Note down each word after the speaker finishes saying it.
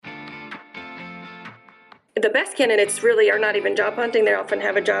The best candidates really are not even job hunting. They often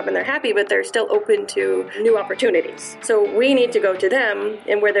have a job and they're happy, but they're still open to new opportunities. So we need to go to them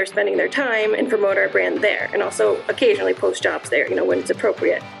and where they're spending their time and promote our brand there, and also occasionally post jobs there, when it's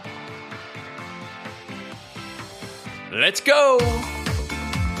appropriate. Let's go!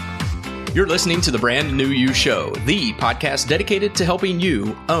 You're listening to the Brand New You Show, the podcast dedicated to helping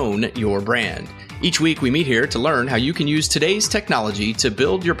you own your brand. Each week, we meet here to learn how you can use today's technology to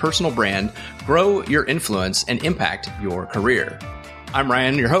build your personal brand, grow your influence, and impact your career. I'm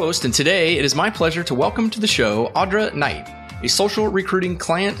Ryan, your host, and today it is my pleasure to welcome to the show Audra Knight, a social recruiting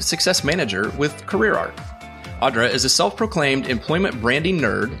client success manager with CareerArc. Audra is a self-proclaimed employment branding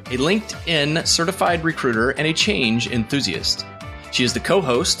nerd, a LinkedIn certified recruiter, and a change enthusiast. She is the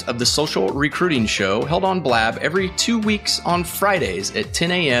co-host of the Social Recruiting Show, held on Blab every 2 weeks on Fridays at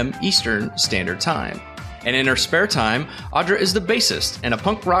 10 a.m. Eastern Standard Time. And in her spare time, Audra is the bassist in a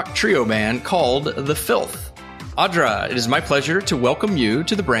punk rock trio band called The Filth. Audra, it is my pleasure to welcome you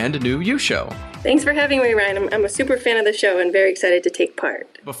to the Brand New You Show. Thanks for having me, Ryan. I'm a super fan of the show and very excited to take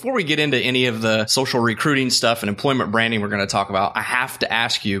part. Before we get into any of the social recruiting stuff and employment branding we're going to talk about, I have to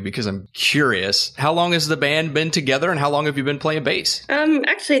ask you, because I'm curious, how long has the band been together and how long have you been playing bass?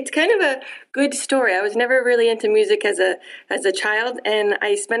 Actually, it's kind of a good story. I was never really into music as a child, and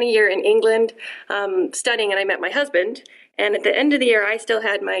I spent a year in England studying, and I met my husband. And at the end of the year, I still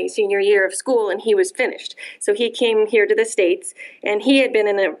had my senior year of school, and he was finished. So he came here to the States, and he had been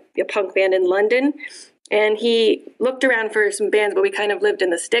in a punk band in London. And he looked around for some bands, but we kind of lived in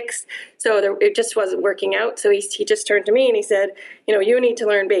the sticks. So it just wasn't working out. So he just turned to me and he said, you need to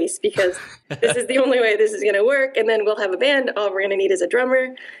learn bass because this is the only way this is going to work. And then we'll have a band. All we're going to need is a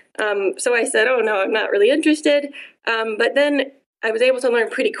drummer. So I said, oh, no, I'm not really interested. But then I was able to learn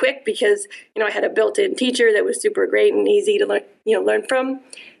pretty quick because, I had a built-in teacher that was super great and easy to learn from.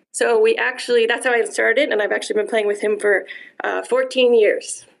 So that's how I started, and I've actually been playing with him for 14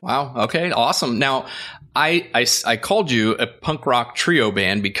 years. Wow. Okay. Awesome. Now, I called you a punk rock trio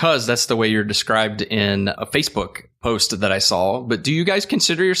band because that's the way you're described in a Facebook post that I saw. But do you guys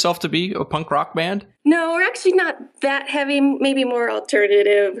consider yourself to be a punk rock band? No, we're actually not that heavy, maybe more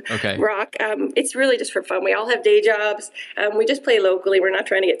alternative rock. It's really just for fun. We all have day jobs. We just play locally. We're not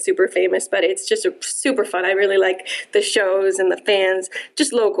trying to get super famous, but it's just super fun. I really like the shows and the fans,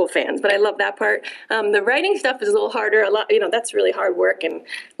 just local fans, but I love that part. The writing stuff is a little harder. That's really hard work, and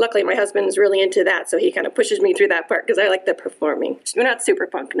luckily my husband's really into that, so he kind of pushes me through that part because I like the performing. We're not super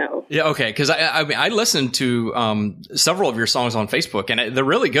punk, no. Yeah, okay, because I listened to several of your songs on Facebook, and they're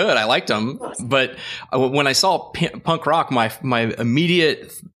really good. I liked them, awesome. But when I saw punk rock, my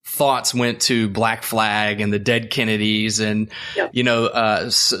immediate thoughts went to Black Flag and the Dead Kennedys, and yep.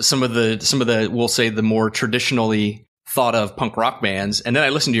 Some of the we'll say the more traditionally thought of punk rock bands. And then I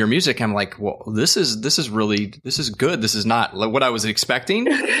listened to your music. I'm like, well, this is good. This is not what I was expecting,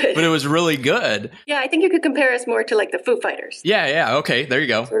 but it was really good. Yeah, I think you could compare us more to like the Foo Fighters. Yeah. Okay, there you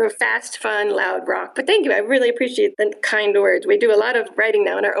go. Sort of fast, fun, loud rock. But thank you. I really appreciate the kind words. We do a lot of writing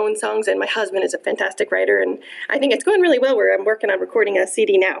now in our own songs, and my husband is a fantastic writer, and I think it's going really well. I'm working on recording a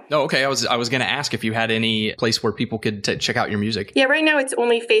CD now. Oh, okay. I was going to ask if you had any place where people could check out your music. Yeah, right now it's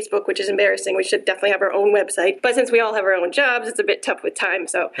only Facebook, which is embarrassing. We should definitely have our own website. But since we all have our own jobs, it's a bit tough with time.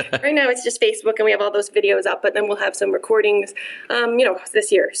 So right now it's just Facebook, and we have all those videos up, but then we'll have some recordings,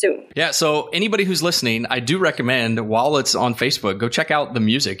 this year soon. Yeah. So anybody who's listening, I do recommend while it's on Facebook, go check out the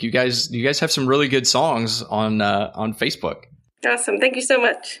music. You guys have some really good songs on Facebook. Awesome. Thank you so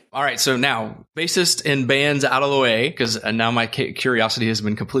much. All right. So now, bassist and bands out of the way, because now my curiosity has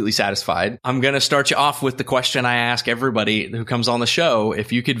been completely satisfied. I'm going to start you off with the question I ask everybody who comes on the show.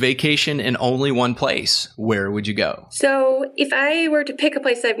 If you could vacation in only one place, where would you go? So if I were to pick a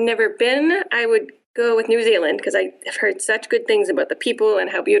place I've never been, I would go with New Zealand because I've heard such good things about the people and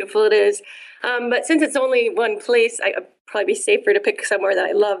how beautiful it is. But since it's only one place, I'd probably be safer to pick somewhere that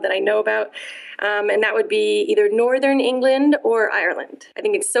I love, that I know about. And that would be either Northern England or Ireland. I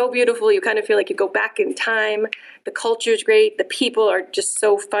think it's so beautiful. You kind of feel like you go back in time. The culture's great. The people are just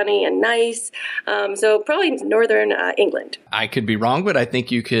so funny and nice. So probably Northern England. I could be wrong, but I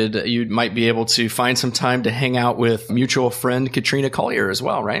think you might be able to find some time to hang out with mutual friend Katrina Collier as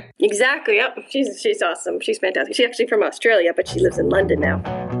well, right? Exactly. Yep. She's awesome. She's fantastic. She's actually from Australia, but she lives in London now.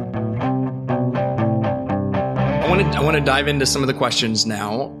 I want to dive into some of the questions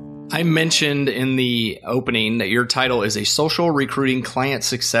now. I mentioned in the opening that your title is a social recruiting client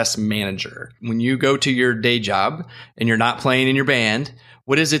success manager. When you go to your day job and you're not playing in your band,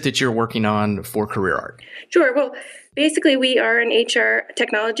 what is it that you're working on for CareerArc? Sure. Well, basically, we are an HR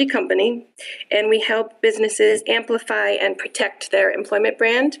technology company, and we help businesses amplify and protect their employment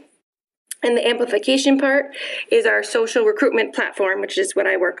brand. And the amplification part is our social recruitment platform, which is what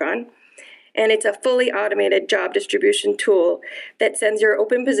I work on. And it's a fully automated job distribution tool that sends your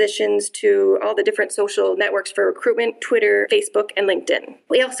open positions to all the different social networks for recruitment, Twitter, Facebook, and LinkedIn.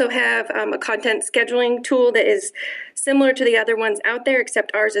 We also have a content scheduling tool that is similar to the other ones out there,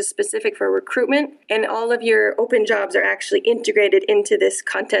 except ours is specific for recruitment. And all of your open jobs are actually integrated into this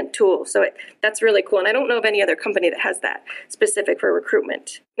content tool. So that's really cool. And I don't know of any other company that has that specific for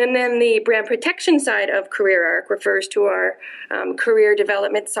recruitment. And then the brand protection side of CareerArc refers to our career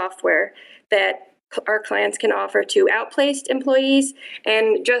development software that our clients can offer to outplaced employees.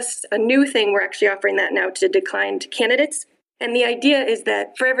 And just a new thing, we're actually offering that now to declined candidates. And the idea is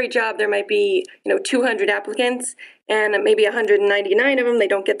that for every job, there might be 200 applicants, and maybe 199 of them, they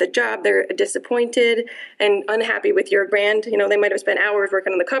don't get the job. They're disappointed and unhappy with your brand. They might have spent hours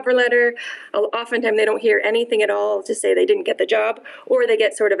working on the cover letter. Oftentimes, they don't hear anything at all to say they didn't get the job, or they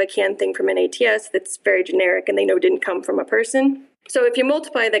get sort of a canned thing from an ATS that's very generic and they know didn't come from a person. So if you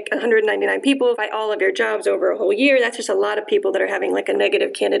multiply the 199 people by all of your jobs over a whole year, that's just a lot of people that are having like a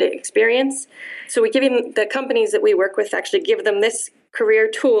negative candidate experience. So we give the companies that we work with, actually give them this career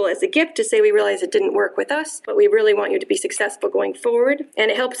tool as a gift to say, we realize it didn't work with us, but we really want you to be successful going forward. And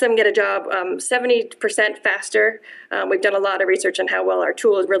it helps them get a job 70% faster. We've done a lot of research on how well our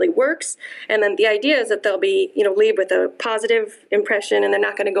tool really works. And then the idea is that they'll be, leave with a positive impression, and they're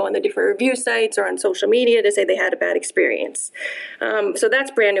not going to go on the different review sites or on social media to say they had a bad experience. So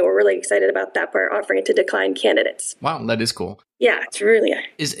that's brand new. We're really excited about that part, offering it to declined candidates. Wow, that is cool. Yeah, it's really...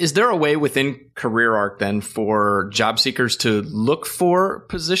 Is there a way within CareerArc then for job seekers to look for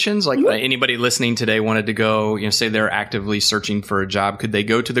positions? Like anybody listening today wanted to go, say they're actively searching for a job. Could they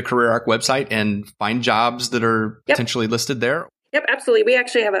go to the CareerArc website and find jobs that are potentially listed there? Yep, absolutely. We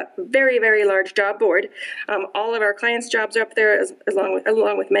actually have a very, very large job board. All of our clients' jobs are up there,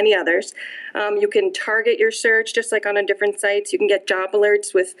 along with many others. You can target your search just like on a different sites. You can get job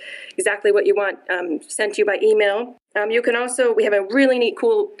alerts with exactly what you want sent to you by email. You can also, we have a really neat,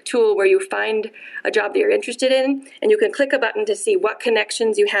 cool tool where you find a job that you're interested in, and you can click a button to see what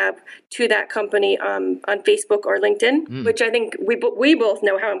connections you have to that company on Facebook or LinkedIn, which I think we both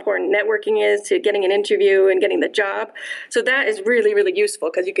know how important networking is to getting an interview and getting the job. So that is really, really useful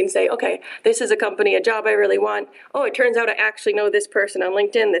because you can say, okay, this is a company, a job I really want. Oh, it turns out I actually know this person on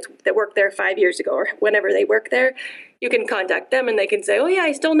LinkedIn that worked there 5 years ago or whenever they worked there. You can contact them and they can say, oh yeah,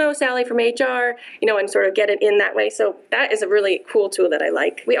 I still know Sally from HR, and sort of get it in that way. So that is a really cool tool that I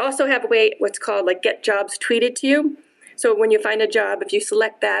like. We also have a way, what's called like get jobs tweeted to you. So when you find a job, if you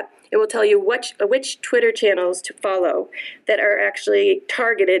select that, it will tell you which Twitter channels to follow that are actually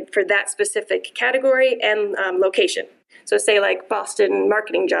targeted for that specific category and location. So say like Boston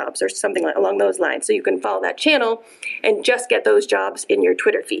marketing jobs or something along those lines. So you can follow that channel and just get those jobs in your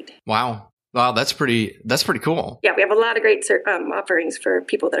Twitter feed. Wow, that's pretty cool. Yeah, we have a lot of great offerings for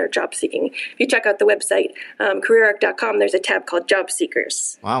people that are job seeking. If you check out the website, careerarc.com, there's a tab called Job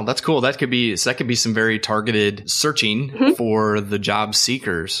Seekers. Wow, that's cool. That could be some very targeted searching for the job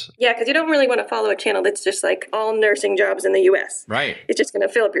seekers. Yeah, because you don't really want to follow a channel that's just like all nursing jobs in the U.S. Right. It's just going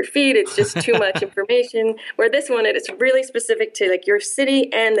to fill up your feed. It's just too much information. Where this one, it's really specific to like your city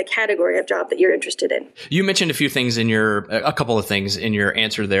and the category of job that you're interested in. You mentioned a couple of things in your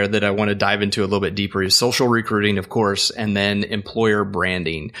answer there that I want to dive into a little bit deeper. Is social recruiting, of course, and then employer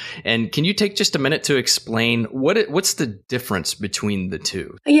branding. And can you take just a minute to explain what's the difference between the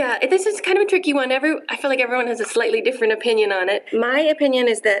two? Yeah, this is kind of a tricky one. I feel like everyone has a slightly different opinion on it. My opinion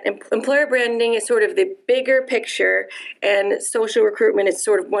is that employer branding is sort of the bigger picture, and social recruitment is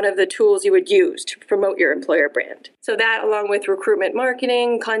sort of one of the tools you would use to promote your employer brand. So that, along with recruitment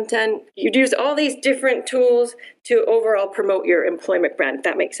marketing, content, you'd use all these different tools to overall promote your employment brand, if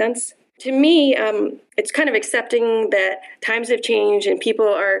that makes sense. To me, it's kind of accepting that times have changed and people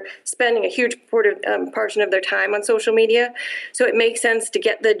are spending a huge portion of their time on social media. So it makes sense to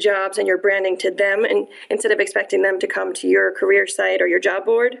get the jobs and your branding to them, and instead of expecting them to come to your career site or your job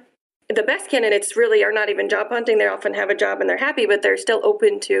board. The best candidates really are not even job hunting. They often have a job and they're happy, but they're still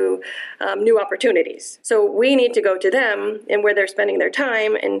open to new opportunities. So we need to go to them and where they're spending their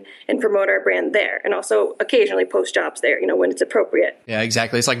time and promote our brand there. And also occasionally post jobs there, when it's appropriate. Yeah,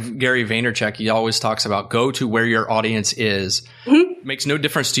 exactly. It's like Gary Vaynerchuk. He always talks about go to where your audience is. Mm-hmm. Makes no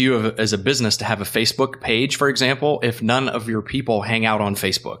difference to you as a business to have a Facebook page, for example, if none of your people hang out on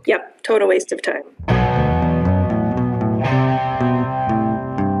Facebook. Yep. Total waste of time.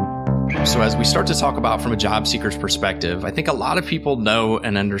 So as we start to talk about from a job seeker's perspective, I think a lot of people know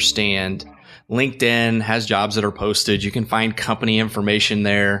and understand LinkedIn has jobs that are posted. You can find company information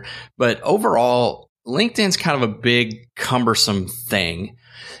there. But overall, LinkedIn's kind of a big, cumbersome thing.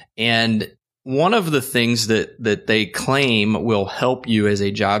 And one of the things that they claim will help you as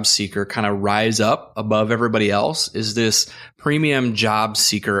a job seeker kind of rise up above everybody else is this premium job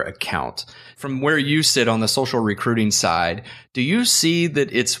seeker account. From where you sit on the social recruiting side, do you see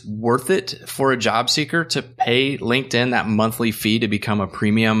that it's worth it for a job seeker to pay LinkedIn that monthly fee to become a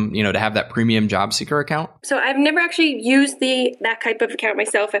premium, to have that premium job seeker account? So I've never actually used that type of account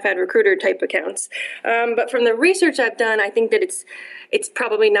myself. I've had recruiter type accounts. But from the research I've done, I think that it's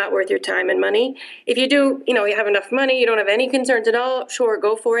probably not worth your time and money. If you do, you have enough money, you don't have any concerns at all, sure,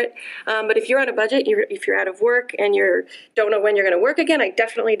 go for it. But if you're on a budget, if you're out of work and you don't know when you're going to work again, I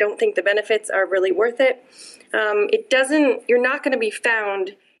definitely don't think the benefits are really worth it. You're not going to be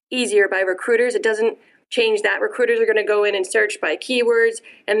found easier by recruiters. It doesn't change that. Recruiters are going to go in and search by keywords.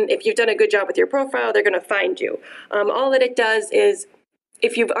 And if you've done a good job with your profile, they're going to find you. All that it does is,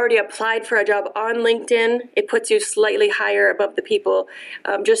 if you've already applied for a job on LinkedIn, it puts you slightly higher above the people,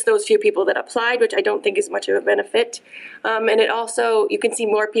 just those few people that applied, which I don't think is much of a benefit. And it also, you can see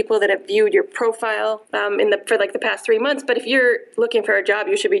more people that have viewed your profile for the past 3 months. But if you're looking for a job,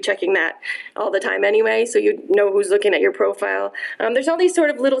 you should be checking that all the time anyway, so you know who's looking at your profile. There's all these sort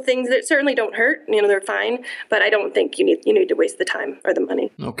of little things that certainly don't hurt. They're fine, but I don't think you need to waste the time or the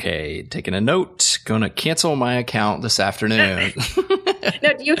money. Okay, taking a note. Going to cancel my account this afternoon.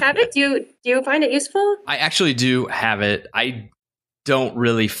 Now, do you have it? Do you find it useful? I actually do have it. I don't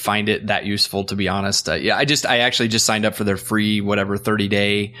really find it that useful, to be honest. I actually just signed up for their free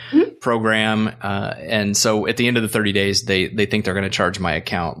 30-day program. And so at the end of the 30 days, they think they're going to charge my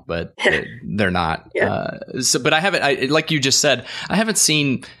account, but they're not. Yeah. But I haven't, like you just said, I haven't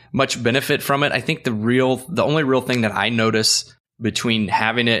seen much benefit from it. I think the only real thing that I notice between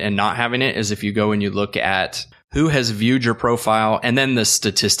having it and not having it is if you go and you look at who has viewed your profile and then the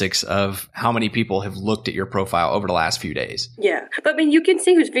statistics of how many people have looked at your profile over the last few days. Yeah. But you can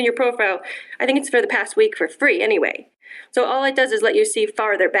see who's viewed your profile. I think it's for the past week for free anyway. So all it does is let you see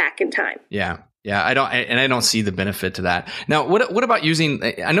farther back in time. Yeah. Yeah, I don't see the benefit to that. Now, what about using?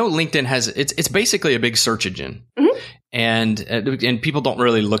 I know LinkedIn has it's basically a big search engine, and people don't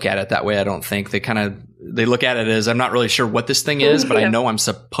really look at it that way. I don't think they look at it as, I'm not really sure what this thing is, but I know I'm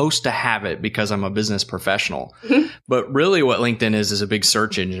supposed to have it because I'm a business professional. But really, what LinkedIn is a big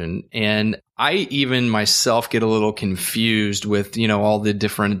search engine, and I even myself get a little confused with all the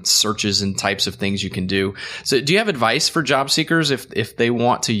different searches and types of things you can do. So, do you have advice for job seekers if they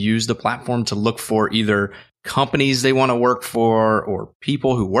want to use the platform to look for either companies they want to work for, or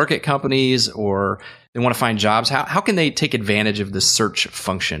people who work at companies, or they want to find jobs? How can they take advantage of the search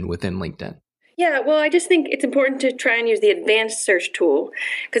function within LinkedIn? Yeah, well, I just think it's important to try and use the advanced search tool,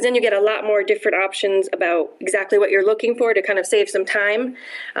 because then you get a lot more different options about exactly what you're looking for to kind of save some time.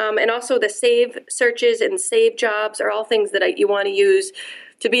 And also the save searches and save jobs are all things that you want to use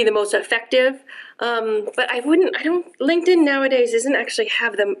to be the most effective. But LinkedIn nowadays doesn't actually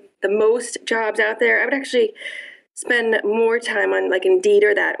have the most jobs out there. I would actually spend more time on like Indeed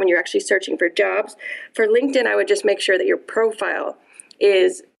or that when you're actually searching for jobs. For LinkedIn, I would just make sure that your profile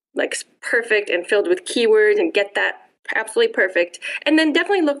is like perfect and filled with keywords and get that absolutely perfect. And then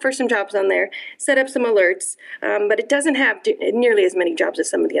definitely look for some jobs on there, set up some alerts. But it doesn't have nearly as many jobs as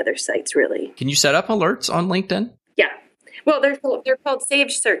some of the other sites, really. Can you set up alerts on LinkedIn? Yeah. Well, they're called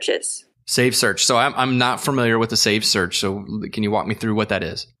saved searches. Save search. So I'm not familiar with the save search. So can you walk me through what that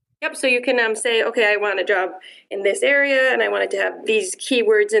is? Yep. So you can say, okay, I want a job in this area and I want it to have these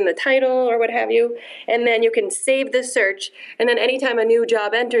keywords in the title or what have you. And then you can save the search. And then anytime a new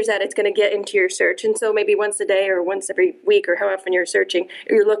job enters that, it's going to get into your search. And so maybe once a day or once every week or how often you're searching,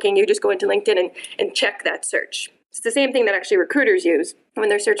 or you're looking, you just go into LinkedIn and check that search. It's the same thing that actually recruiters use when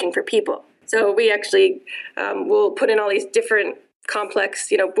they're searching for people. So we actually will put in all these different complex,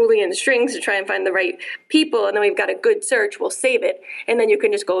 Boolean strings to try and find the right people. And then we've got a good search. We'll save it. And then you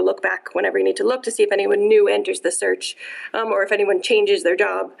can just go look back whenever you need to look to see if anyone new enters the search or if anyone changes their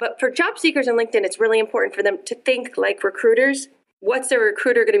job. But for job seekers on LinkedIn, it's really important for them to think like recruiters. What's a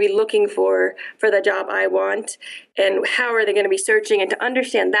recruiter going to be looking for the job I want? And how are they going to be searching? And to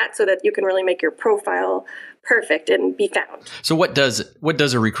understand that so that you can really make your profile perfect and be found. So what does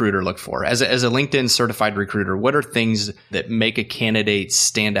a recruiter look for? As a LinkedIn certified recruiter, what are things that make a candidate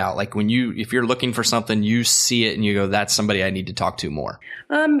stand out? Like if you're looking for something, you see it and you go, that's somebody I need to talk to more.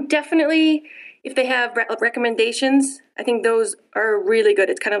 Definitely if they have recommendations I think those are really good.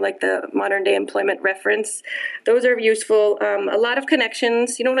 It's kind of like the modern day employment reference. Those are useful. A lot of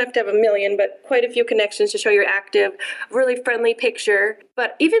connections. You don't have to have a million, but quite a few connections to show you're active. Really friendly picture.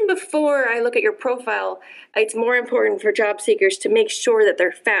 But even before I look at your profile, it's more important for job seekers to make sure that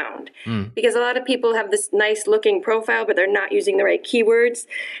they're found. Because a lot of people have this nice looking profile, but they're not using the right keywords,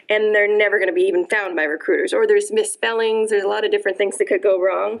 and they're never going to be even found by recruiters. Or there's misspellings. There's a lot of different things that could go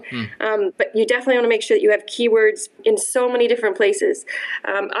wrong. But you definitely want to make sure that you have keywords in so many different places.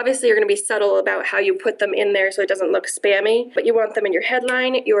 Obviously, you're going to be subtle about how you put them in there so it doesn't look spammy, but you want them in your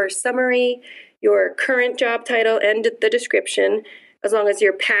headline, your summary, your current job title, and the description, as long as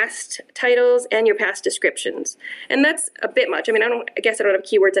your past titles and your past descriptions. And that's a bit much. I mean, I guess I don't have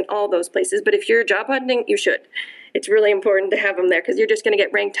keywords in all those places, but if you're job hunting, you should. It's really important to have them there because you're just going to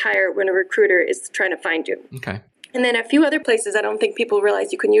get ranked higher when a recruiter is trying to find you. Okay. And then a few other places I don't think people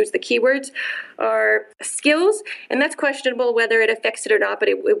realize you can use the keywords are skills, and that's questionable whether it affects it or not, but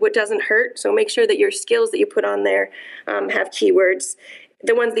it doesn't hurt. So make sure that your skills that you put on there have keywords,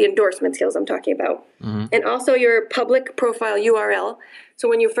 the endorsement skills I'm talking about. And also your public profile URL. So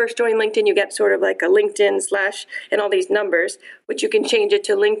when you first join LinkedIn, you get sort of like a LinkedIn / and all these numbers, which you can change it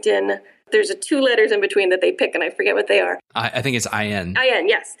to LinkedIn. There's 2 letters in between that they pick, and I forget what they are. I think it's IN. IN,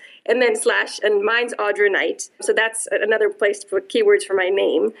 yes. And then /, and mine's Audra Knight. So that's another place for keywords for my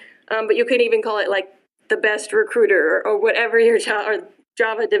name. But you could even call it like the best recruiter or whatever your or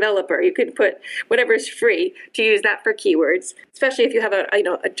Java developer. You could put whatever is free to use that for keywords, especially if you have a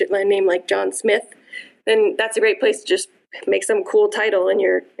name like John Smith. Then that's a great place to just make some cool title in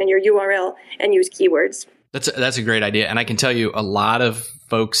your URL and use keywords. That's a great idea. And I can tell you a lot of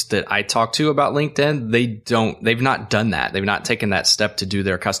folks that I talk to about LinkedIn, they've not done that. They've not taken that step to do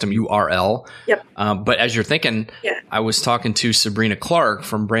their custom URL. Yep. But as you're thinking, I was talking to Sabrina Clark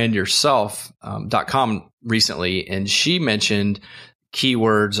from brandyourself.com recently, and she mentioned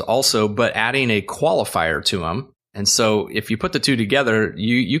keywords also, but adding a qualifier to them. And so if you put the two together,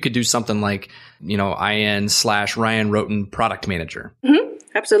 you could do something like, IN / Ryan Roten product manager.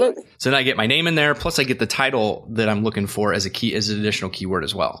 Absolutely. So then I get my name in there, plus I get the title that I'm looking for as an additional keyword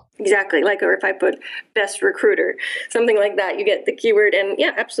as well. Exactly. Like, or if I put best recruiter, something like that, you get the keyword. And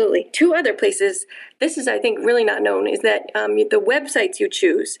yeah, absolutely. 2 other places, this is, I think, really not known, is that the websites you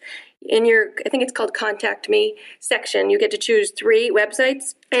choose in I think it's called Contact Me section, you get to choose 3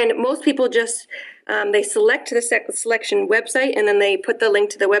 websites. And most people just, they select the selection website and then they put the link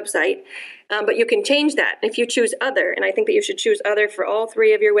to the website. But you can change that. If you choose other, and I think that you should choose other for all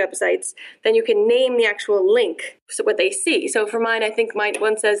 3 of your websites, then you can name the actual link, so what they see. So for mine, I think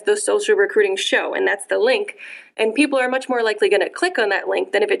one says the Social Recruiting Show, and that's the link. And people are much more likely going to click on that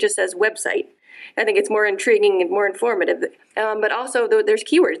link than if it just says website. I think it's more intriguing and more informative. But also, there's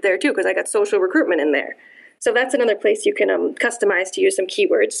keywords there too, because I got social recruitment in there. So that's another place you can customize to use some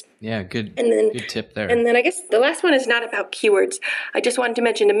keywords. Yeah, good tip there. And then I guess the last one is not about keywords. I just wanted to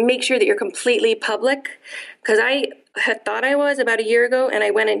mention to make sure that you're completely public, because I had thought I was about a year ago, and I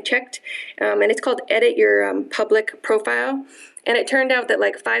went and checked, and it's called Edit Your Public Profile. And it turned out that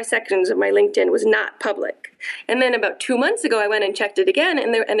like 5 seconds of my LinkedIn was not public. And then about 2 months ago, I went and checked it again.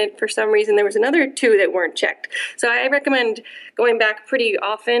 And for some reason, there was another 2 that weren't checked. So I recommend going back pretty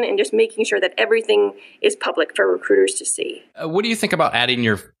often and just making sure that everything is public for recruiters to see. What do you think about adding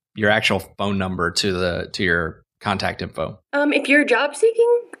your actual phone number to your contact info? If you're job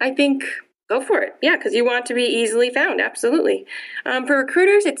seeking, I think go for it. Yeah, because you want to be easily found. Absolutely. For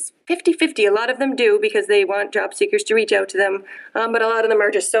recruiters, it's 50-50. A lot of them do because they want job seekers to reach out to them. But a lot of them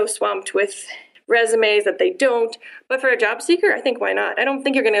are just so swamped with resumes that they don't. But for a job seeker, I think why not? I don't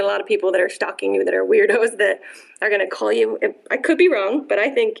think you're going to get a lot of people that are stalking you, that are weirdos, that are going to call you. I could be wrong, but I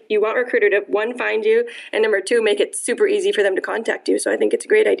think you want a recruiter to, 1, find you, and number 2, make it super easy for them to contact you. So I think it's a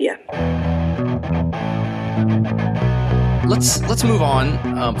great idea. Let's move on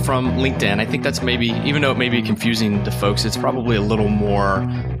from LinkedIn. I think that's maybe, even though it may be confusing to folks, it's probably a little more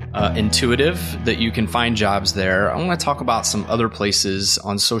intuitive that you can find jobs there. I want to talk about some other places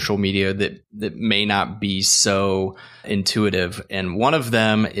on social media that may not be so intuitive. And one of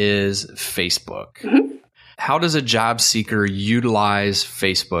them is Facebook. Mm-hmm. How does a job seeker utilize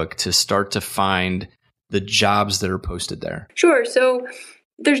Facebook to start to find the jobs that are posted there? Sure. So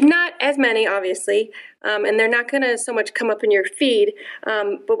there's not as many, obviously, and they're not going to so much come up in your feed.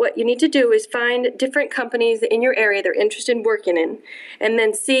 But what you need to do is find different companies in your area they're interested in working in, and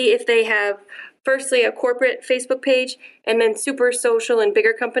then see if they have, firstly, a corporate Facebook page, and then super social and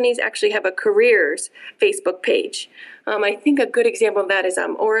bigger companies actually have a careers Facebook page. I think a good example of that is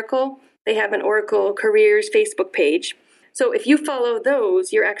Oracle. They have an Oracle careers Facebook page. So if you follow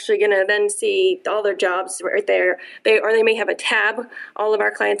those, you're actually going to then see all their jobs right there. They may have a tab. All of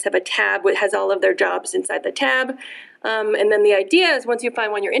our clients have a tab that has all of their jobs inside the tab. And then the idea is once you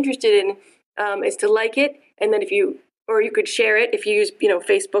find one you're interested in, is to like it. And then you could share it if you use,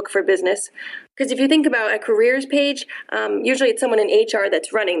 Facebook for business. Because if you think about a careers page, usually it's someone in HR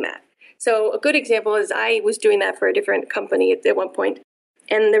that's running that. So a good example is I was doing that for a different company at one point.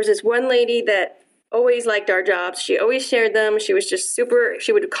 And there was this one lady that always liked our jobs. She always shared them. She was just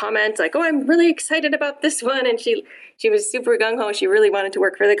she would comment like, oh, I'm really excited about this one. And she was super gung-ho. She really wanted to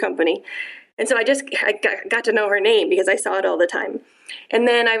work for the company. And so I got to know her name because I saw it all the time. And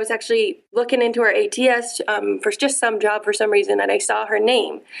then I was actually looking into our ATS for just some job for some reason, and I saw her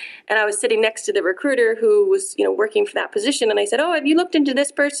name. And I was sitting next to the recruiter who was, working for that position. And I said, oh, have you looked into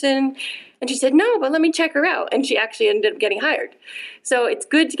this person? And she said, no, but let me check her out. And she actually ended up getting hired. So it's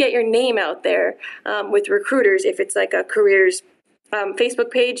good to get your name out there with recruiters if it's like a careers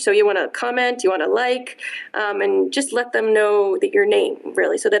Facebook page. So you want to comment, you want to like, and just let them know that your name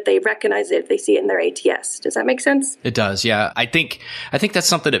really, so that they recognize it if they see it in their ATS. Does that make sense? It does. Yeah. I think that's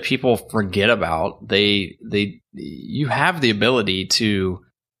something that people forget about. You have the ability to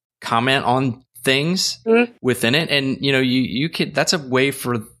comment on things within it. And, you could, that's a way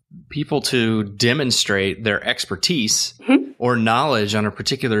for people to demonstrate their expertise or knowledge on a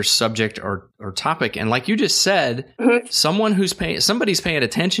particular subject or topic. And like you just said, somebody's paying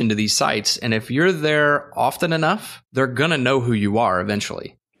attention to these sites. And if you're there often enough, they're going to know who you are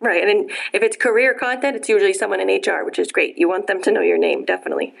eventually. Right. And if it's career content, it's usually someone in HR, which is great. You want them to know your name,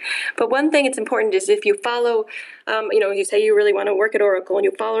 definitely. But one thing it's important is if you follow, you say you really want to work at Oracle and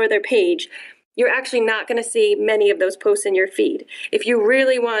you follow their page, you're actually not going to see many of those posts in your feed. If you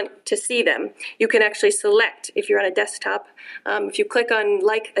really want to see them, you can actually select, if you're on a desktop, if you click on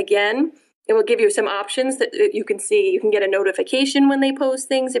like again, it will give you some options that you can see. You can get a notification when they post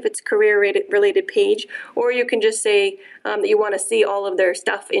things if it's career-related page, or you can just say that you want to see all of their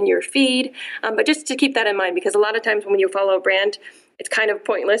stuff in your feed. But just to keep that in mind, because a lot of times when you follow a brand, it's kind of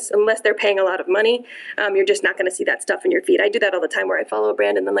pointless unless they're paying a lot of money. You're just not going to see that stuff in your feed. I do that all the time where I follow a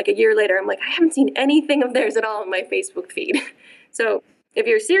brand and then like a year later, I'm like, I haven't seen anything of theirs at all in my Facebook feed. So if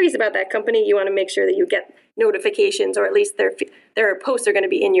you're serious about that company, you want to make sure that you get notifications, or at least their posts are going to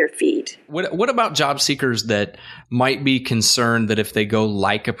be in your feed. What about job seekers that might be concerned that if they go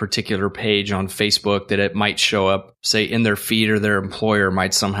like a particular page on Facebook, that it might show up, say, in their feed, or their employer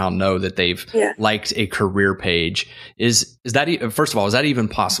might somehow know that they've liked a career page? Is that, first of all, is that even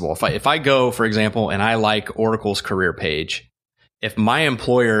possible? If I go, for example, and I like Oracle's career page, if my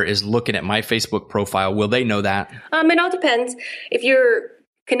employer is looking at my Facebook profile, will they know that? It all depends. If you're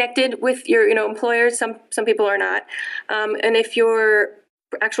connected with your employers, some people are not. And if your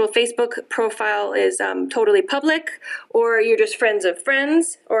actual Facebook profile is totally public, or you're just friends of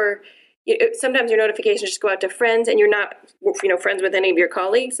friends, or sometimes your notifications just go out to friends and you're not friends with any of your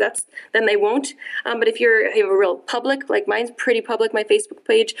colleagues, then they won't. But if you have a real public, like mine's pretty public, my Facebook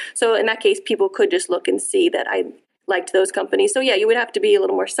page, so in that case people could just look and see that I liked those companies. So yeah, you would have to be a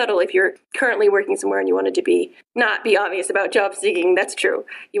little more subtle if you're currently working somewhere and you wanted to not be obvious about job seeking. That's true.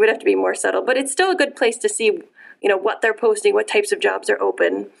 You would have to be more subtle, but it's still a good place to see, what they're posting, what types of jobs are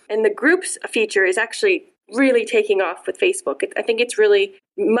open. And the groups feature is actually really taking off with Facebook. I think it's really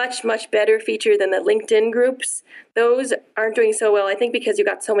much, much better feature than the LinkedIn groups. Those aren't doing so well, I think, because you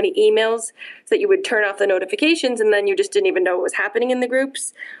got so many emails that you would turn off the notifications and then you just didn't even know what was happening in the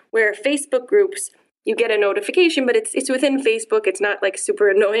groups. Where Facebook groups, you get a notification, but it's within Facebook. It's not like super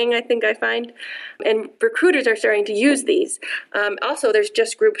annoying, I think I find. And recruiters are starting to use these. Also, there's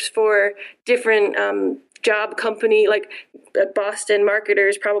just groups for different job company, like Boston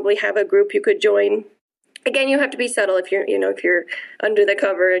marketers probably have a group you could join. Again, you have to be subtle if you're under the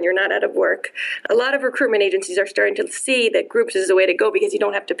cover and you're not out of work. A lot of recruitment agencies are starting to see that groups is the way to go because you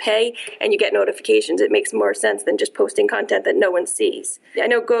don't have to pay and you get notifications. It makes more sense than just posting content that no one sees. I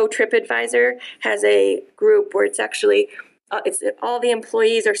know Go TripAdvisor has a group where it's actually it's all the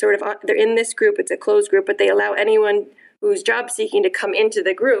employees are they're in this group. It's a closed group, but they allow anyone who's job seeking to come into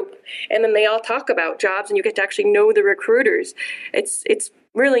the group, and then they all talk about jobs, and you get to actually know the recruiters. It's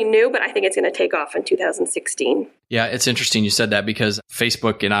really new, but I think it's going to take off in 2016. Yeah, it's interesting you said that because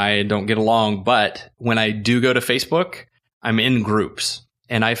Facebook and I don't get along, but when I do go to Facebook, I'm in groups.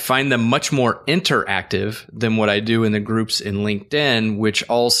 And I find them much more interactive than what I do in the groups in LinkedIn, which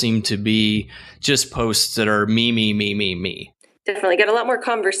all seem to be just posts that are me. Definitely get a lot more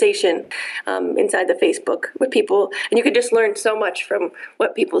conversation inside the Facebook with people. And you could just learn so much from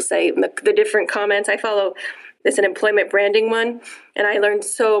what people say, and the different comments. I follow There's an employment branding one, and I learned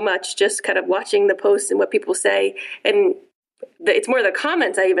so much just kind of watching the posts and what people say. And it's more the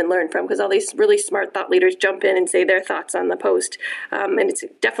comments I even learned from, because all these really smart thought leaders jump in and say their thoughts on the post. And it's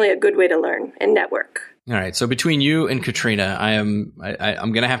definitely a good way to learn and network. All right. So between you and Katrina, I'm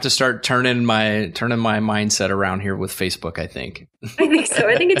going to have to start turning my mindset around here with Facebook, I think. I think so.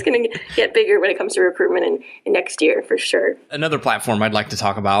 I think it's going to get bigger when it comes to recruitment in next year for sure. Another platform I'd like to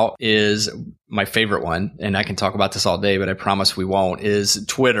talk about is my favorite one, and I can talk about this all day, but I promise we won't, is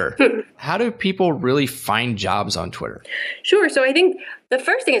Twitter. How do people really find jobs on Twitter? Sure. So I think the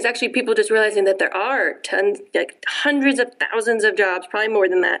first thing is actually people just realizing that there are tons, like hundreds of thousands of jobs, probably more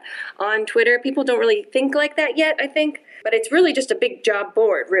than that, on Twitter. People don't really think like that yet, I think. But it's really just a big job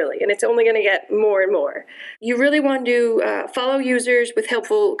board, really, and it's only going to get more and more. You really want to follow users with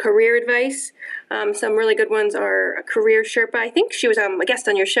helpful career advice. Some really good ones are a Career Sherpa. I think she was a guest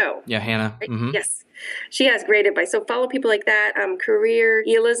on your show. Yeah, Hannah. Right? Mm-hmm. Yes. She has great advice. So follow people like that. Career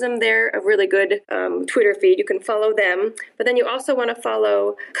Realism, they're a really good Twitter feed. You can follow them. But then you also want to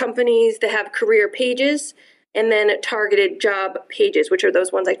follow companies that have career pages, and then targeted job pages, which are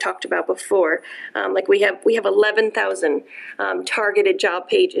those ones I talked about before. Like we have 11,000 targeted job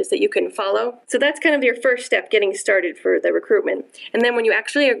pages that you can follow. So that's kind of your first step getting started for the recruitment. And then when you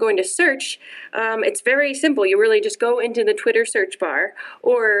actually are going to search, it's very simple. You really just go into the Twitter search bar,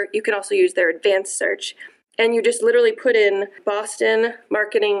 or you can also use their advanced search. And you just literally put in Boston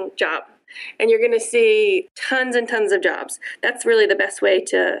marketing job. And you're going to see tons and tons of jobs. That's really the best way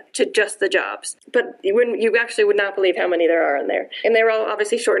to just the jobs. But you actually would not believe how many there are in there. And they're all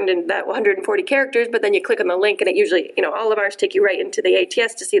obviously shortened in that 140 characters, but then you click on the link and it usually, all of ours take you right into the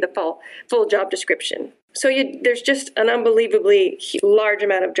ATS to see the full job description. So there's just an unbelievably large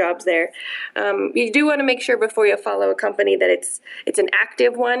amount of jobs there. You do want to make sure before you follow a company that it's an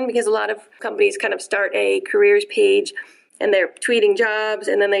active one, because a lot of companies kind of start a careers page and they're tweeting jobs,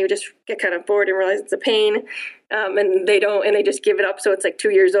 and then they just get kind of bored and realize it's a pain, and they just give it up. So it's like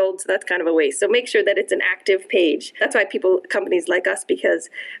 2 years old. So that's kind of a waste. So make sure that it's an active page. That's why companies like us, because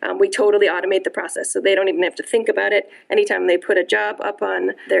we totally automate the process. So they don't even have to think about it. Anytime they put a job up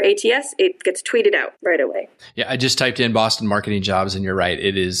on their ATS, it gets tweeted out right away. Yeah, I just typed in Boston marketing jobs, and you're right.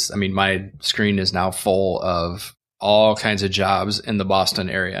 It is, my screen is now full of all kinds of jobs in the Boston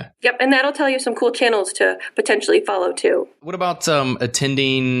area. Yep, and that'll tell you some cool channels to potentially follow too. What about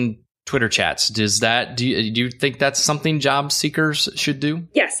attending Twitter chats? Do you think that's something job seekers should do?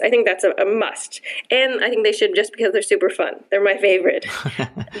 Yes, I think that's a must. And I think they should, just because they're super fun. They're my favorite.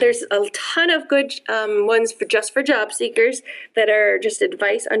 There's a ton of good ones for job seekers that are just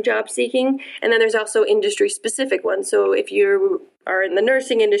advice on job seeking. And then there's also industry specific ones. So if you are in the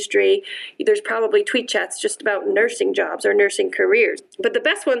nursing industry, there's probably tweet chats just about nursing jobs or nursing careers. But the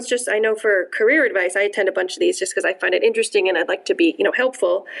best ones, just I know for career advice, I attend a bunch of these just because I find it interesting and I'd like to be,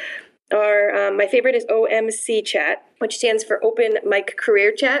 helpful. Or my favorite is OMC Chat, which stands for Open Mic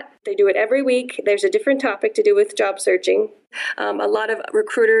Career Chat. They do it every week. There's a different topic to do with job searching. A lot of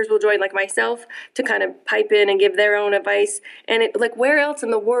recruiters will join, like myself, to kind of pipe in and give their own advice. And where else in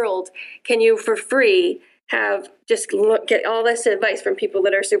the world can you, for free, get all this advice from people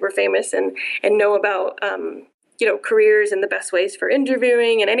that are super famous and know about careers and the best ways for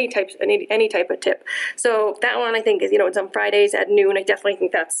interviewing and any type of tip. So that one I think is, it's on Fridays at noon. I definitely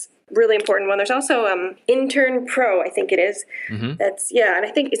think that's really important one. There's also Intern Pro, I think it is. Mm-hmm. And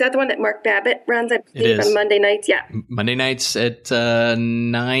I think, is that the one that Mark Babbitt runs, I believe, on Monday nights? Yeah. Monday nights at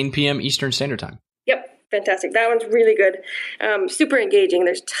 9 p.m. Eastern Standard Time. Yep. Fantastic. That one's really good. Super engaging.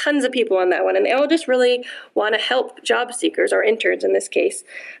 There's tons of people on that one, and they all just really want to help job seekers or interns in this case.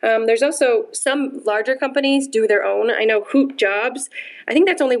 There's also some larger companies do their own. I know Hoot Jobs. I think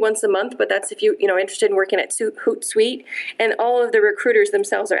that's only once a month, but that's if you're interested in working at Hootsuite. And all of the recruiters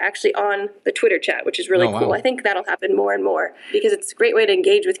themselves are actually on the Twitter chat, which is really cool. Wow. I think that'll happen more and more because it's a great way to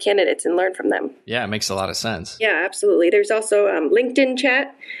engage with candidates and learn from them. Yeah, it makes a lot of sense. Yeah, absolutely. There's also LinkedIn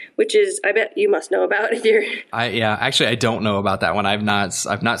chat, which is, I bet you must know about if you're... Actually, I don't know about that one. I've not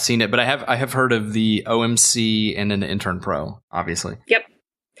seen it, but I have heard of the OMC and then the Intern Pro, obviously. Yep.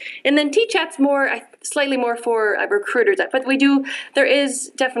 And then T-Chat's slightly more for recruiters, but there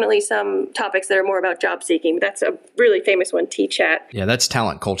is definitely some topics that are more about job seeking. That's a really famous one, T-Chat. Yeah, that's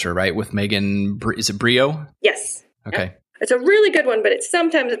Talent Culture, right? With Megan, is it Brio? Yes. Okay. Yeah. It's a really good one, but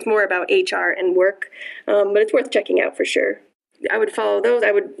sometimes it's more about HR and work, but it's worth checking out for sure. I would follow those.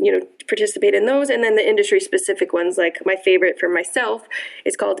 I would, participate in those. And then the industry specific ones, like my favorite for myself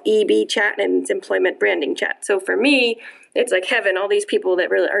is called EB Chat, and it's Employment Branding Chat. So for me, it's like heaven. All these people that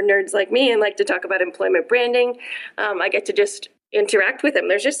really are nerds like me and like to talk about employment branding. I get to just interact with them.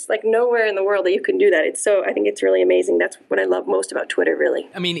 There's just like nowhere in the world that you can do that. I think it's really amazing. That's what I love most about Twitter, really.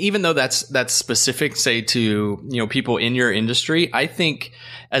 I mean, even though that's specific, say, to, people in your industry, I think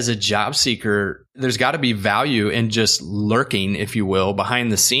as a job seeker, there's got to be value in just lurking, if you will,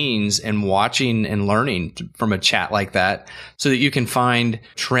 behind the scenes and watching and learning from a chat like that so that you can find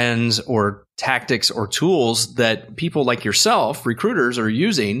trends or tactics or tools that people like yourself, recruiters, are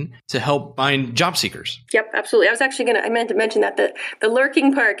using to help find job seekers. Yep, absolutely. I meant to mention that the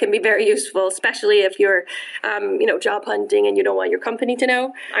lurking part can be very useful, especially if you're, job hunting and you don't want your company to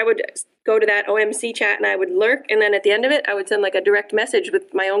know. I would go to that OMC chat and I would lurk. And then at the end of it, I would send like a direct message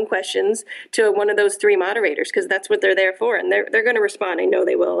with my own questions to one of those 3 moderators, because that's what they're there for. And they're going to respond. I know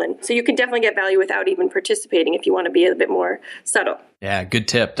they will. And so you can definitely get value without even participating if you want to be a bit more subtle. Yeah, good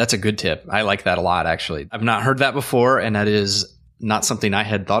tip. That's a good tip. I like that a lot, actually. I've not heard that before, and that is not something I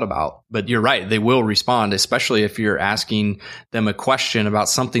had thought about. But you're right. They will respond, especially if you're asking them a question about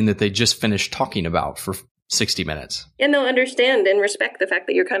something that they just finished talking about for 60 minutes. And they'll understand and respect the fact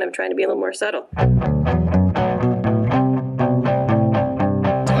that you're kind of trying to be a little more subtle. Like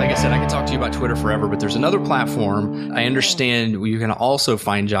I said, I could talk to you about Twitter forever, but there's another platform I understand you can also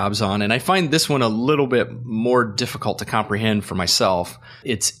find jobs on. And I find this one a little bit more difficult to comprehend for myself.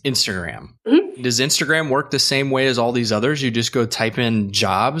 It's Instagram. Mm-hmm. Does Instagram work the same way as all these others? You just go type in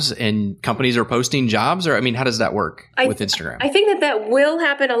jobs and companies are posting jobs? Or, how does that work with Instagram? I think that will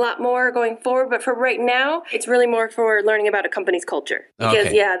happen a lot more going forward. But for right now, it's really more for learning about a company's culture.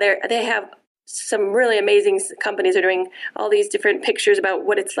 Because, they have some really amazing companies are doing all these different pictures about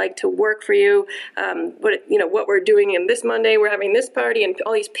what it's like to work for you, what we're doing in this Monday, we're having this party, and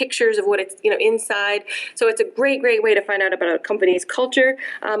all these pictures of what it's, inside. So it's a great way to find out about a company's culture,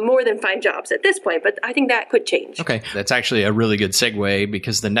 more than find jobs at this point. But I think that could change. Okay. That's actually a really good segue,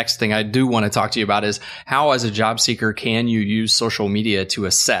 because the next thing I do want to talk to you about is how, as a job seeker, can you use social media to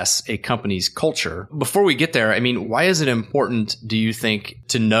assess a company's culture? Before we get there, why is it important, do you think,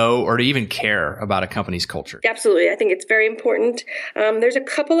 to know or to even care about a company's culture? Absolutely. I think it's very important. There's a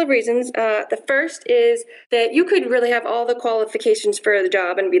couple of reasons. The first is that you could really have all the qualifications for the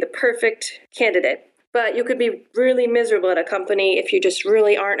job and be the perfect candidate, but you could be really miserable at a company if you just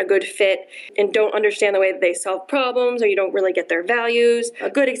really aren't a good fit and don't understand the way that they solve problems, or you don't really get their values.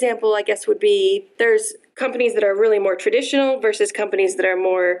 A good example, I guess, would be there's companies that are really more traditional versus companies that are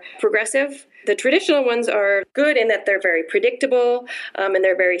more progressive. The traditional ones are good in that they're very predictable and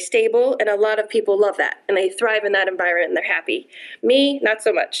they're very stable, and a lot of people love that and they thrive in that environment and they're happy. Me, not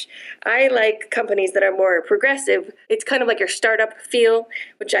so much. I like companies that are more progressive. It's kind of like your startup feel,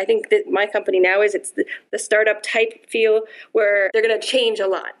 which I think that my company now is. It's the startup type feel where they're going to change a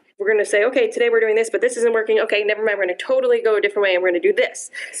lot. We're going to say, okay, today we're doing this, but this isn't working. Okay, never mind. We're going to totally go a different way and we're going to do this.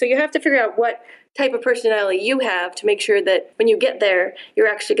 So you have to figure out what type of personality you have to make sure that when you get there, you're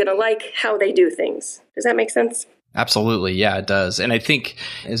actually going to like how they do things. Does that make sense? Absolutely. Yeah, it does. And I think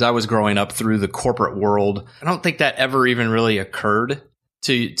as I was growing up through the corporate world, I don't think that ever even really occurred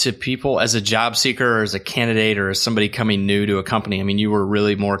to people as a job seeker or as a candidate or as somebody coming new to a company. You were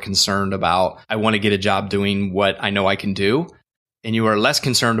really more concerned about, I want to get a job doing what I know I can do. And you were less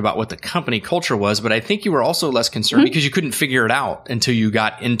concerned about what the company culture was, but I think you were also less concerned because you couldn't figure it out until you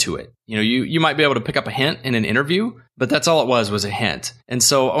got into it. You might be able to pick up a hint in an interview, but that's all it was a hint. And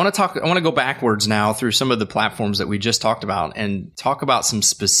so I want to go backwards now through some of the platforms that we just talked about and talk about some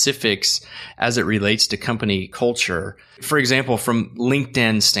specifics as it relates to company culture. For example, from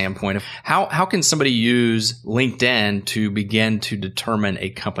LinkedIn standpoint, how can somebody use LinkedIn to begin to determine a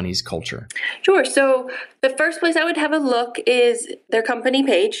company's culture? Sure. So the first place I would have a look is their company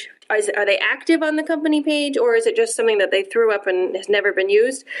page. Are they active on the company page, or is it just something that they threw up and has never been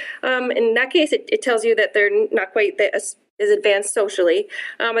used? In that case, it tells you that they're not quite as advanced socially,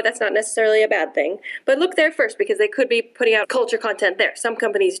 but that's not necessarily a bad thing. But look there first, because they could be putting out culture content there. Some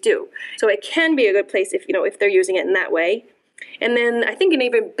companies do. So it can be a good place if they're using it in that way. And then I think an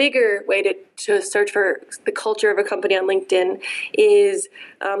even bigger way to search for the culture of a company on LinkedIn is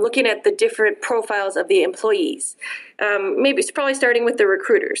looking at the different profiles of the employees. Maybe it's probably starting with the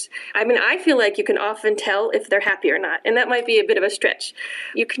recruiters. I feel like you can often tell if they're happy or not, and that might be a bit of a stretch.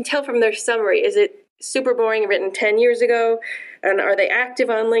 You can tell from their summary. Is it super boring, written 10 years ago? And are they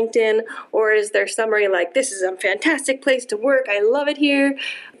active on LinkedIn? Or is their summary like, this is a fantastic place to work, I love it here?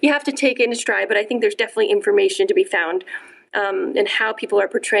 You have to take it in stride, but I think there's definitely information to be found and how people are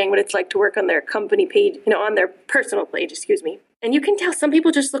portraying what it's like to work on their company page, on their personal page, And you can tell some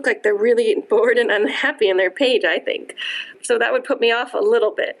people just look like they're really bored and unhappy in their page, I think. So that would put me off a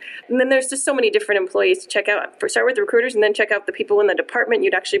little bit. And then there's just so many different employees to check out. Start with recruiters and then check out the people in the department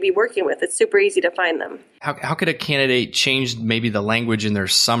you'd actually be working with. It's super easy to find them. How could a candidate change maybe the language in their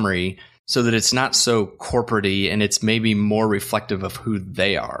summary so that it's not so corporate-y and it's maybe more reflective of who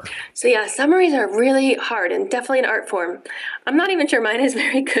they are? So yeah, summaries are really hard and definitely an art form. I'm not even sure mine is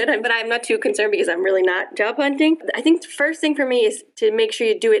very good, but I'm not too concerned because I'm really not job hunting. I think the first thing for me is to make sure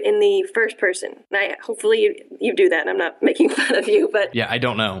you do it in the first person. And hopefully you do that. I'm not making fun of you, but... Yeah, I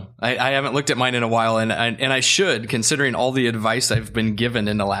don't know. I haven't looked at mine in a while, and I should, considering all the advice I've been given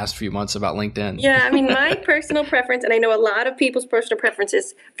in the last few months about LinkedIn. Yeah, I mean, my personal preference, and I know a lot of people's personal preference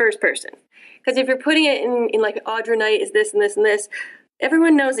is first person. Because if you're putting it in like Audra Knight is this and this and this,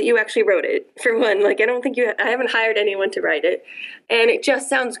 everyone knows that you actually wrote it, for one. Like, I haven't hired anyone to write it. And it just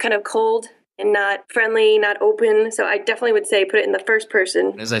sounds kind of cold and not friendly, not open. So I definitely would say put it in the first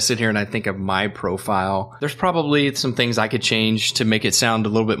person. As I sit here and I think of my profile, there's probably some things I could change to make it sound a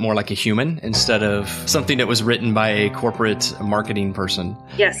little bit more like a human instead of something that was written by a corporate marketing person.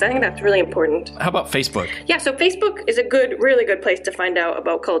 Yes, I think that's really important. How about Facebook? Yeah, so Facebook is a really good place to find out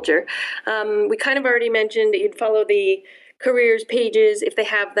about culture. We kind of already mentioned that you'd follow the careers pages if they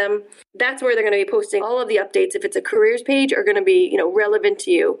have them. That's where they're going to be posting all of the updates. If it's a careers page, are going to be, relevant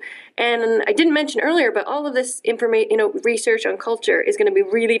to you. And I didn't mention earlier, but all of this information, research on culture is going to be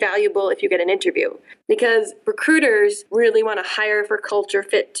really valuable if you get an interview, because recruiters really want to hire for culture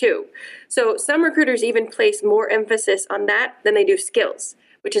fit too. So some recruiters even place more emphasis on that than they do skills,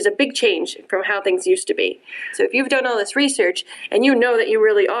 which is a big change from how things used to be. So if you've done all this research and you know that you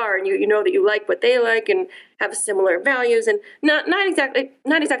really are, and you know that you like what they like and have similar values, and not exactly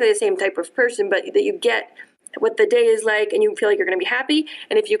the same type of person, but that you get what the day is like and you feel like you're going to be happy.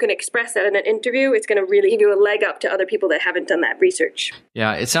 And if you can express that in an interview, it's going to really give you a leg up to other people that haven't done that research.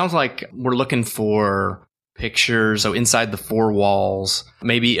 Yeah, it sounds like we're looking for pictures, so inside the four walls,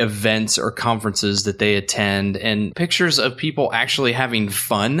 maybe events or conferences that they attend, and pictures of people actually having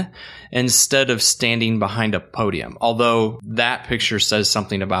fun instead of standing behind a podium. Although that picture says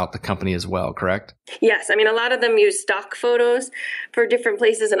something about the company as well, correct? Yes. I mean, a lot of them use stock photos for different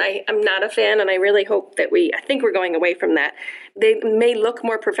places, and I'm not a fan, and I really hope that I think we're going away from that. They may look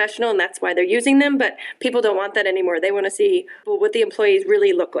more professional, and that's why they're using them, but people don't want that anymore. They want to see what the employees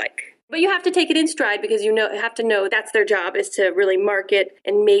really look like. But you have to take it in stride, because you have to know that's their job, is to really market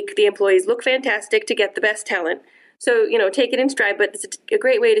and make the employees look fantastic to get the best talent. So, take it in stride, but it's a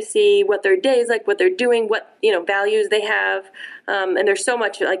great way to see what their day is like, what they're doing, what, values they have. And there's so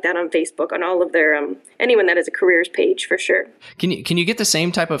much like that on Facebook, on all of their, anyone that has a careers page, for sure. Can you get the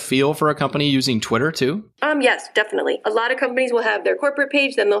same type of feel for a company using Twitter too? Yes, definitely. A lot of companies will have their corporate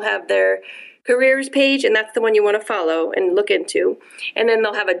page, then they'll have their careers page, and that's the one you want to follow and look into. And then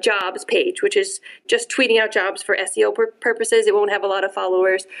they'll have a jobs page, which is just tweeting out jobs for SEO purposes. It won't have a lot of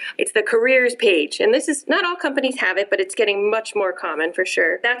followers. It's the careers page. And this is, not all companies have it, but it's getting much more common for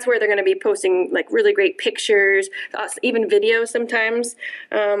sure. That's where they're going to be posting like really great pictures, even videos sometimes.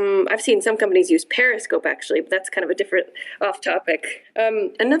 I've seen some companies use Periscope actually, but that's kind of a different off topic.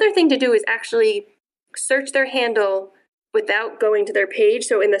 Another thing to do is actually search their handle without going to their page.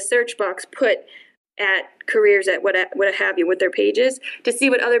 So in the search box, put at careers at what have you with their pages, to see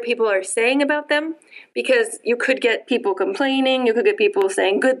what other people are saying about them, because you could get people complaining, you could get people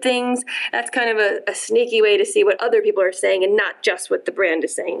saying good things. That's kind of a sneaky way to see what other people are saying and not just what the brand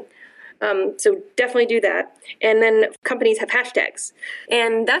is saying. So definitely do that. And then companies have hashtags.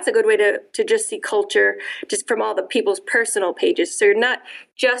 And that's a good way to just see culture just from all the people's personal pages. So you're not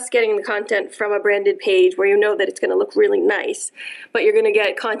just getting the content from a branded page where you know that it's going to look really nice, but you're going to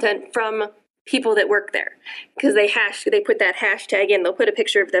get content from people that work there, because they put that hashtag in. They'll put a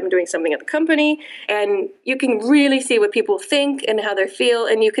picture of them doing something at the company, and you can really see what people think and how they feel,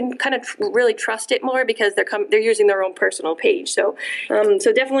 and you can kind of really trust it more because they're using their own personal page. So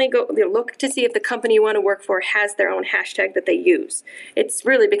definitely go look to see if the company you want to work for has their own hashtag that they use. It's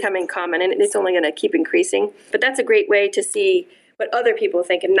really becoming common, and it's only going to keep increasing. But that's a great way to see what other people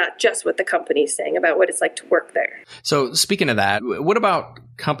think and not just what the company's saying about what it's like to work there. So speaking of that, what about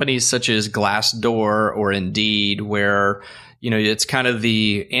companies such as Glassdoor or Indeed, where it's kind of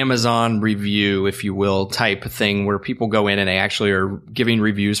the Amazon review, if you will, type thing where people go in and they actually are giving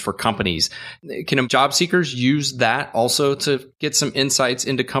reviews for companies? Can job seekers use that also to get some insights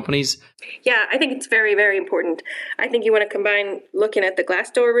into companies? Yeah, I think it's very, very important. I think you want to combine looking at the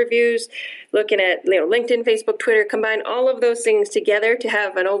Glassdoor reviews, looking at LinkedIn, Facebook, Twitter, combine all of those things together to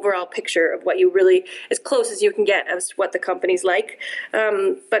have an overall picture of what you really, as close as you can get, as what the company's like.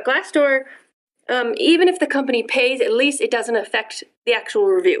 But Glassdoor Even if the company pays, at least it doesn't affect the actual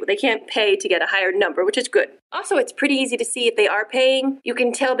review. They can't pay to get a higher number, which is good. Also, it's pretty easy to see if they are paying. You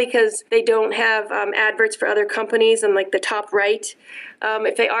can tell because they don't have adverts for other companies on like the top right.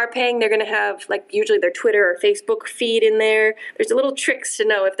 If they are paying, they're going to have like usually their Twitter or Facebook feed in there. There's little tricks to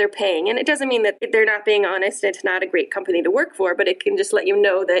know if they're paying. And it doesn't mean that they're not being honest and it's not a great company to work for, but it can just let you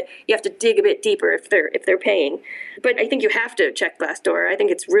know that you have to dig a bit deeper if they're paying. But I think you have to check Glassdoor. I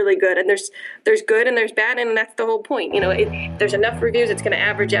think it's really good. And there's good and there's bad, and that's the whole point. If there's enough reviews, it's going to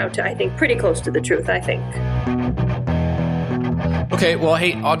average out to, I think, pretty close to the truth, I think. Okay, well,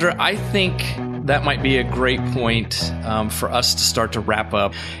 hey, Audra, I think that might be a great point for us to start to wrap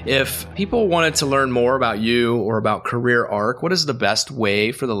up. If people wanted to learn more about you or about Career Arc, what is the best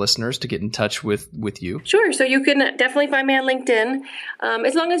way for the listeners to get in touch with you? Sure. So you can definitely find me on LinkedIn.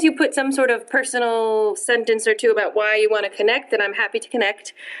 As long as you put some sort of personal sentence or two about why you want to connect, then I'm happy to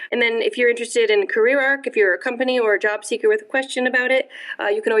connect. And then if you're interested in Career Arc, if you're a company or a job seeker with a question about it,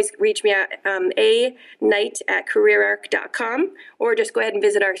 you can always reach me at aknight@careerarc.com, or just go ahead and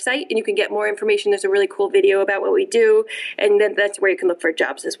visit our site and you can get more information. There's a really cool video about what we do, and then that's where you can look for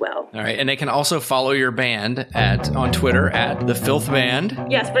jobs as well. All right, and they can also follow your band on Twitter at The Filth Band.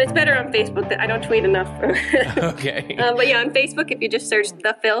 Yes, but it's better on Facebook. I don't tweet enough. Okay. But yeah, on Facebook, if you just search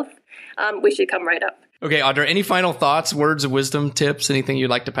The Filth, we should come right up. Okay, Audra, any final thoughts, words of wisdom, tips, anything you'd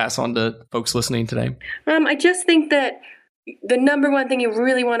like to pass on to folks listening today? I just think that the number one thing you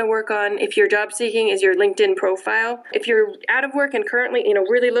really want to work on if you're job seeking is your LinkedIn profile. If you're out of work and currently,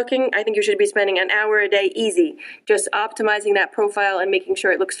 really looking, I think you should be spending an hour a day easy, just optimizing that profile and making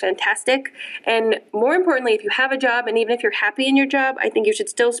sure it looks fantastic. And more importantly, if you have a job and even if you're happy in your job, I think you should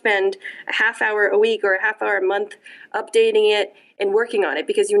still spend a half hour a week or a half hour a month updating it and working on it,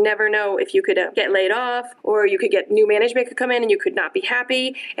 because you never know if you could get laid off, or you could get new management could come in and you could not be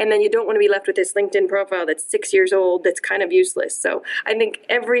happy, and then you don't want to be left with this LinkedIn profile that's 6 years old that's kind of useless. So I think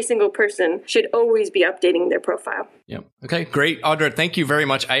every single person should always be updating their profile. Yep. Okay, great. Audra, thank you very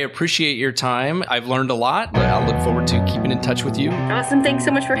much. I appreciate your time. I've learned a lot. I'll look forward to keeping in touch with you. Awesome. Thanks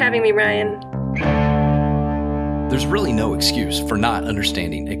so much for having me, Ryan. There's really no excuse for not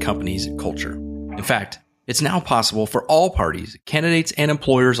understanding a company's culture. In fact, it's now possible for all parties, candidates and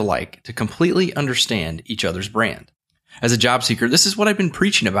employers alike, to completely understand each other's brand. As a job seeker, this is what I've been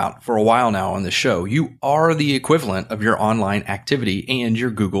preaching about for a while now on the show. You are the equivalent of your online activity and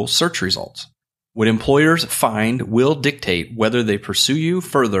your Google search results. What employers find will dictate whether they pursue you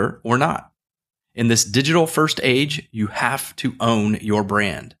further or not. In this digital first age, you have to own your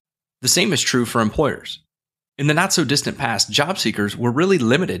brand. The same is true for employers. In the not-so-distant past, job seekers were really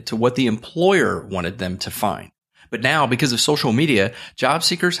limited to what the employer wanted them to find. But now, because of social media, job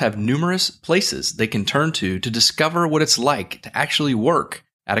seekers have numerous places they can turn to discover what it's like to actually work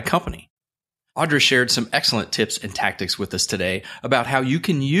at a company. Audra shared some excellent tips and tactics with us today about how you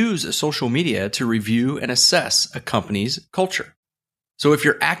can use social media to review and assess a company's culture. So if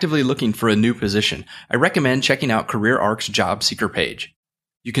you're actively looking for a new position, I recommend checking out Career Arc's job seeker page.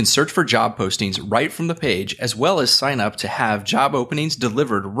 You can search for job postings right from the page, as well as sign up to have job openings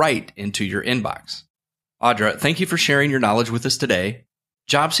delivered right into your inbox. Audra, thank you for sharing your knowledge with us today.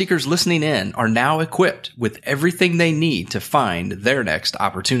 Job seekers listening in are now equipped with everything they need to find their next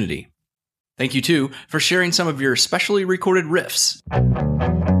opportunity. Thank you, too, for sharing some of your specially recorded riffs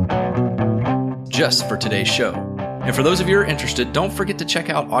just for today's show. And for those of you who are interested, don't forget to check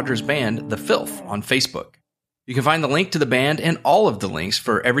out Audra's band, The Filth, on Facebook. You can find the link to the band and all of the links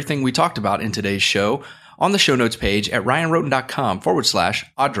for everything we talked about in today's show on the show notes page at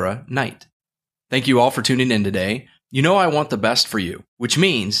ryanroten.com/Audra Knight. Thank you all for tuning in today. You know I want the best for you, which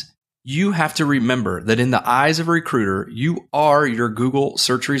means you have to remember that in the eyes of a recruiter, you are your Google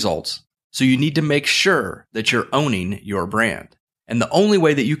search results. So you need to make sure that you're owning your brand. And the only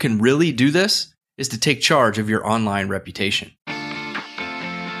way that you can really do this is to take charge of your online reputation.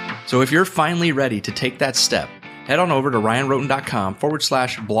 So if you're finally ready to take that step, head on over to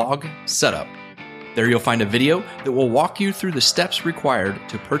ryanroten.com/blog setup. There you'll find a video that will walk you through the steps required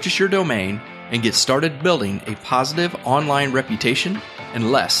to purchase your domain and get started building a positive online reputation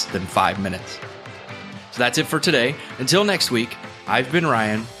in less than 5 minutes. So that's it for today. Until next week, I've been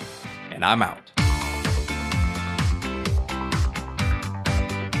Ryan, and I'm out.